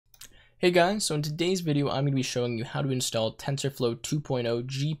Hey guys, so in today's video I'm going to be showing you how to install TensorFlow 2.0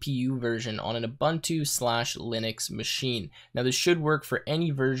 GPU version on an Ubuntu/Linux machine. Now this should work for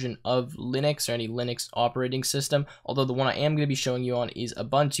any version of Linux or any Linux operating system, although the one I am going to be showing you on is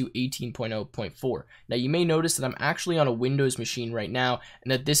Ubuntu 18.0.4. Now you may notice that I'm actually on a Windows machine right now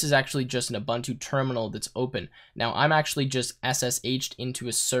and that this is actually just an Ubuntu terminal that's open. Now I'm actually just SSH'd into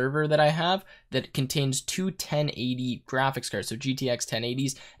a server that I have that contains two 1080 graphics cards, so GTX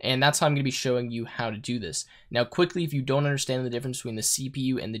 1080s, and that's how I'm going to be showing you how to do this. Now quickly, if you don't understand the difference between the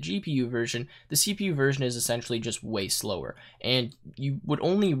CPU and the GPU version, the CPU version is essentially just way slower, and you would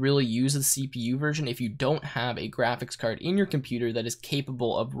only really use the CPU version if you don't have a graphics card in your computer that is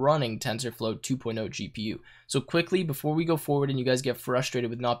capable of running TensorFlow 2.0 GPU. So quickly, before we go forward and you guys get frustrated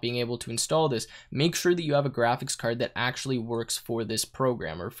with not being able to install this, make sure that you have a graphics card that actually works for this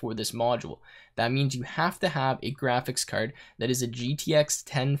program or for this module. That means you have to have a graphics card that is a GTX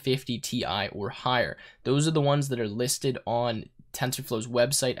 1050 Ti or higher. Those are the ones that are listed on TensorFlow's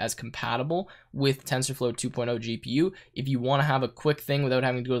website as compatible with TensorFlow 2.0 GPU. If you want to have a quick thing without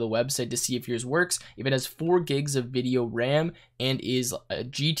having to go to the website to see if yours works, if it has 4 gigs of video RAM and is a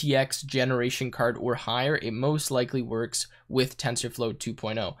GTX generation card or higher, it most likely works with TensorFlow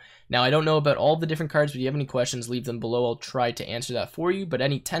 2.0. Now I don't know about all the different cards, but if you have any questions, leave them below. I'll try to answer that for you, but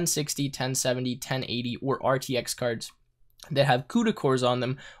any 1060, 1070, 1080 or RTX cards that have CUDA cores on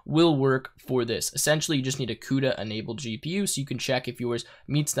them will work for this. Essentially, you just need a CUDA enabled GPU so you can check if yours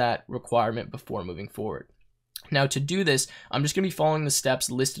meets that requirement before moving forward. Now to do this, I'm just going to be following the steps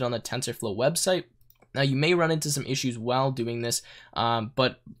listed on the TensorFlow website. Now you may run into some issues while doing this,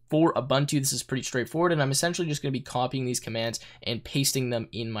 but for Ubuntu this is pretty straightforward, and I'm essentially just going to be copying these commands and pasting them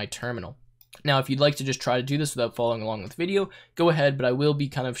in my terminal. Now, if you'd like to just try to do this without following along with the video, go ahead, but I will be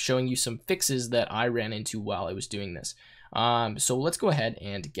kind of showing you some fixes that I ran into while I was doing this. So let's go ahead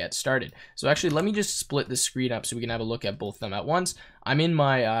and get started. So actually, let me just split the screen up so we can have a look at both of them at once. I'm in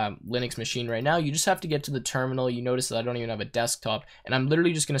my Linux machine right now. You just have to get to the terminal. You notice that I don't even have a desktop, and I'm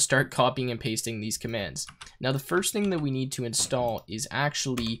literally just going to start copying and pasting these commands. Now, the first thing that we need to install is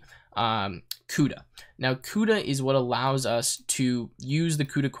actually CUDA. Now, CUDA is what allows us to use the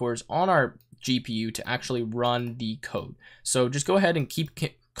CUDA cores on our GPU to actually run the code. So just go ahead and keep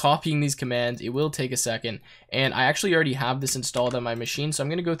copying these commands. It will take a second, and I actually already have this installed on my machine, so I'm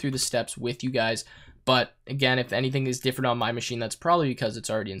going to go through the steps with you guys. But again, if anything is different on my machine, that's probably because it's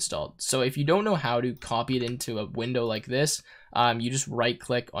already installed. So if you don't know how to copy it into a window like this, you just right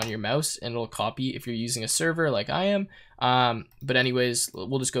click on your mouse and it'll copy if you're using a server like I am. But anyways,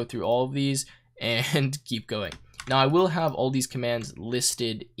 we'll just go through all of these and keep going. Now I will have all these commands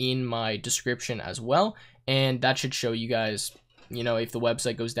listed in my description as well, and that should show you guys, you know, if the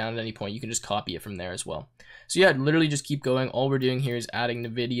website goes down at any point, you can just copy it from there as well. So yeah, literally just keep going. All we're doing here is adding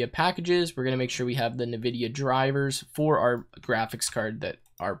NVIDIA packages. We're going to make sure we have the NVIDIA drivers for our graphics card that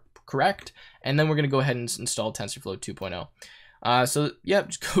are correct. And then we're going to go ahead and install TensorFlow 2.0. So yeah,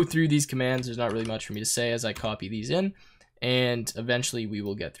 just go through these commands. There's not really much for me to say as I copy these in, and eventually we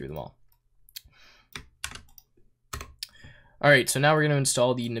will get through them all. All right, so now we're going to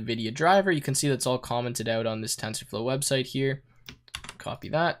install the NVIDIA driver. You can see that's all commented out on this TensorFlow website here. Copy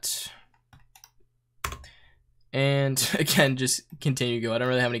that. And again, just continue to go. I don't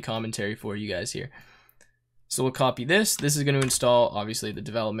really have any commentary for you guys here. So we'll copy this. This is going to install, obviously, the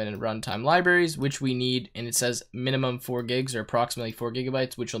development and runtime libraries, which we need. And it says minimum 4 gigs or approximately 4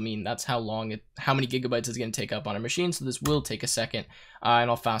 gigabytes, which will mean that's how many gigabytes it's going to take up on our machine. So this will take a second, and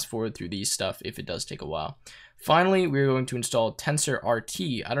I'll fast forward through these stuff if it does take a while. Finally, we're going to install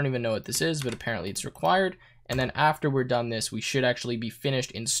TensorRT. I don't even know what this is, but apparently it's required. And then after we're done this, we should actually be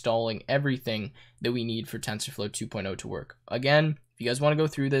finished installing everything that we need for TensorFlow 2.0 to work. Again, if you guys want to go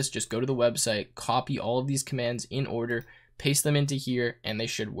through this, just go to the website, copy all of these commands in order, paste them into here, and they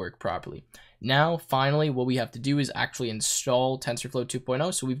should work properly. Now, finally, what we have to do is actually install TensorFlow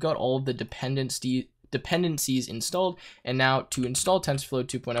 2.0. So we've got all of the dependencies installed. And now to install TensorFlow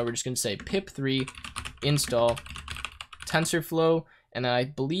 2.0, we're just going to say pip3 install TensorFlow. And then I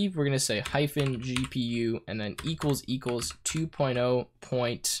believe we're going to say -GPU and then equals 2.0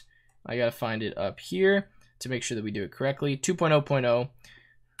 point. I got to find it up here to make sure that we do it correctly. 2.0.0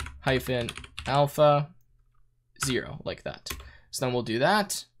 -alpha 0, like that. So then we'll do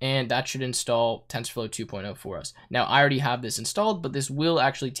that, and that should install TensorFlow 2.0 for us. Now, I already have this installed, but this will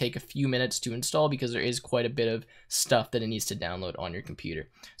actually take a few minutes to install because there is quite a bit of stuff that it needs to download on your computer.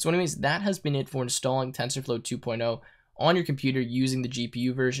 So anyways, that has been it for installing TensorFlow 2.0 on your computer using the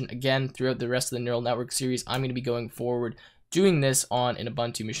GPU version. Again, throughout the rest of the neural network series, I'm going to be going forward doing this on an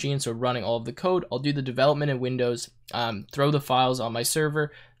Ubuntu machine, so running all of the code. I'll do the development in Windows, throw the files on my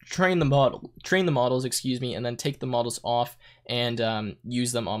server, train the models, excuse me, and then take the models off and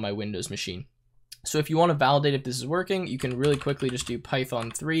use them on my Windows machine. So if you want to validate if this is working, you can really quickly just do Python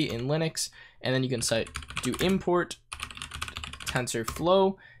 3 in Linux, and then you can do import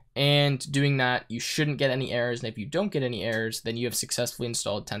TensorFlow, and doing that, you shouldn't get any errors, and if you don't get any errors, then you have successfully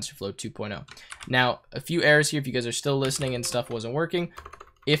installed TensorFlow 2.0. Now, a few errors here if you guys are still listening and stuff wasn't working.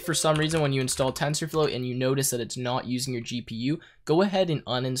 If for some reason when you install TensorFlow and you notice that it's not using your GPU, go ahead and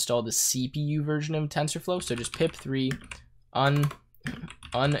uninstall the CPU version of TensorFlow. So just pip3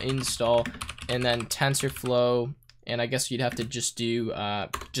 uninstall, and then TensorFlow, and I guess you'd have to just do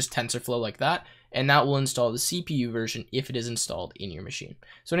just TensorFlow like that, and that will install the CPU version if it is installed in your machine.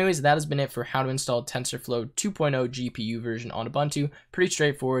 So anyways, that has been it for how to install TensorFlow 2.0 GPU version on Ubuntu. Pretty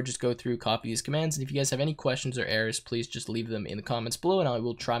straightforward, just go through, copy these commands, and if you guys have any questions or errors, please just leave them in the comments below, and I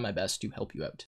will try my best to help you out.